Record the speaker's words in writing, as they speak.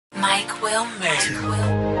will make.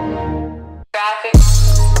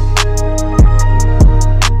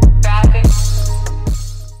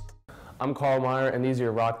 I'm Carl Meyer, and these are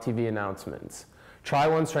your Rock TV announcements. Try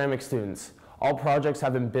One ceramic students. All projects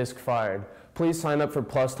have been bisque fired. Please sign up for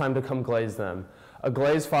plus time to come glaze them. A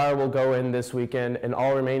glaze fire will go in this weekend, and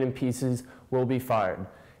all remaining pieces will be fired.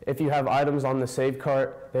 If you have items on the save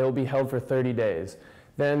cart, they will be held for 30 days.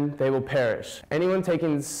 Then they will perish. Anyone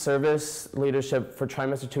taking service leadership for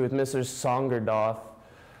trimester 2 with Mr. Songerdoth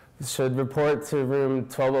should report to room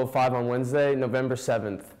 1205 on Wednesday, November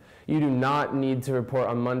 7th. You do not need to report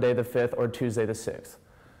on Monday the 5th or Tuesday the 6th.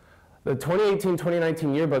 The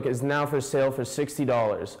 2018-2019 yearbook is now for sale for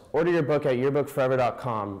 $60. Order your book at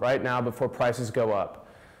yearbookforever.com right now before prices go up.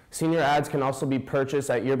 Senior ads can also be purchased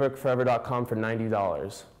at yearbookforever.com for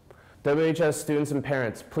 $90. WHS students and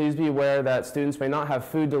parents, please be aware that students may not have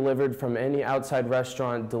food delivered from any outside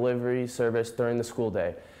restaurant delivery service during the school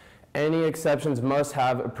day. Any exceptions must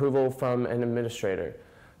have approval from an administrator.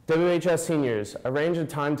 WHS seniors, arrange a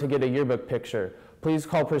time to get a yearbook picture. Please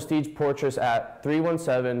call Prestige Portraits at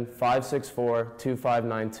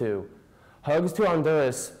 317-564-2592. Hugs to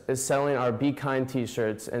Honduras is selling our Be Kind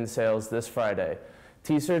t-shirts in sales this Friday.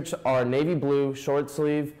 T-shirts are navy blue, short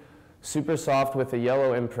sleeve, super soft with a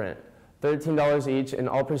yellow imprint. $13 each, and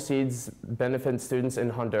all proceeds benefit students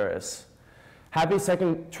in Honduras. Happy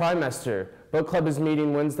second trimester. Book club is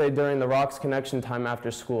meeting Wednesday during the Rocks Connection time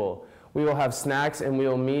after school. We will have snacks and we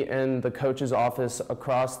will meet in the coach's office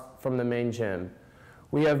across from the main gym.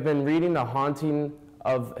 We have been reading The Haunting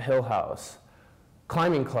of Hill House.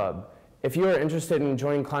 Climbing club. If you are interested in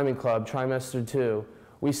joining climbing club trimester 2,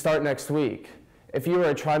 we start next week. If you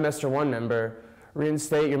are a trimester 1 member,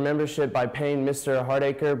 reinstate your membership by paying Mr.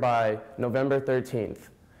 Hardacre by November 13th.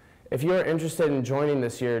 If you are interested in joining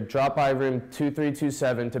this year, drop by room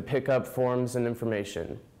 2327 to pick up forms and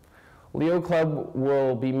information. Leo Club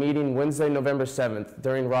will be meeting Wednesday, November 7th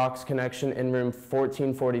during Rocks Connection in room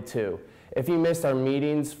 1442. If you missed our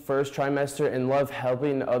meetings first trimester and love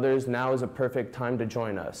helping others, now is a perfect time to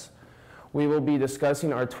join us. We will be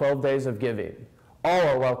discussing our 12 days of giving. All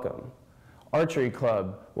are welcome. Archery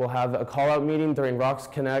Club will have a call-out meeting during Rocks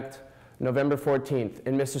Connect November 14th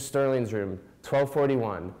in Mr. Sterling's room,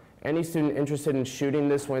 1241. Any student interested in shooting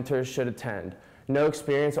this winter should attend. No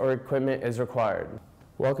experience or equipment is required.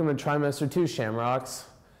 Welcome to Trimester 2, Shamrocks.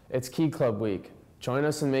 It's Key Club Week. Join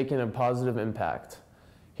us in making a positive impact.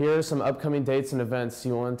 Here are some upcoming dates and events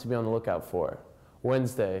you want to be on the lookout for.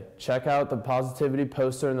 Wednesday, check out the Positivity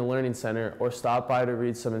poster in the Learning Center or stop by to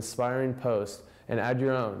read some inspiring posts and add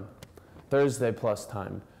your own. Thursday, plus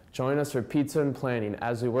time. Join us for pizza and planning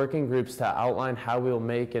as we work in groups to outline how we will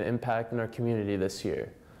make an impact in our community this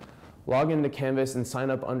year. Log into Canvas and sign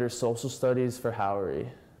up under Social Studies for Howery.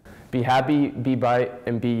 Be happy, be bright,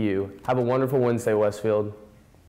 and be you. Have a wonderful Wednesday, Westfield.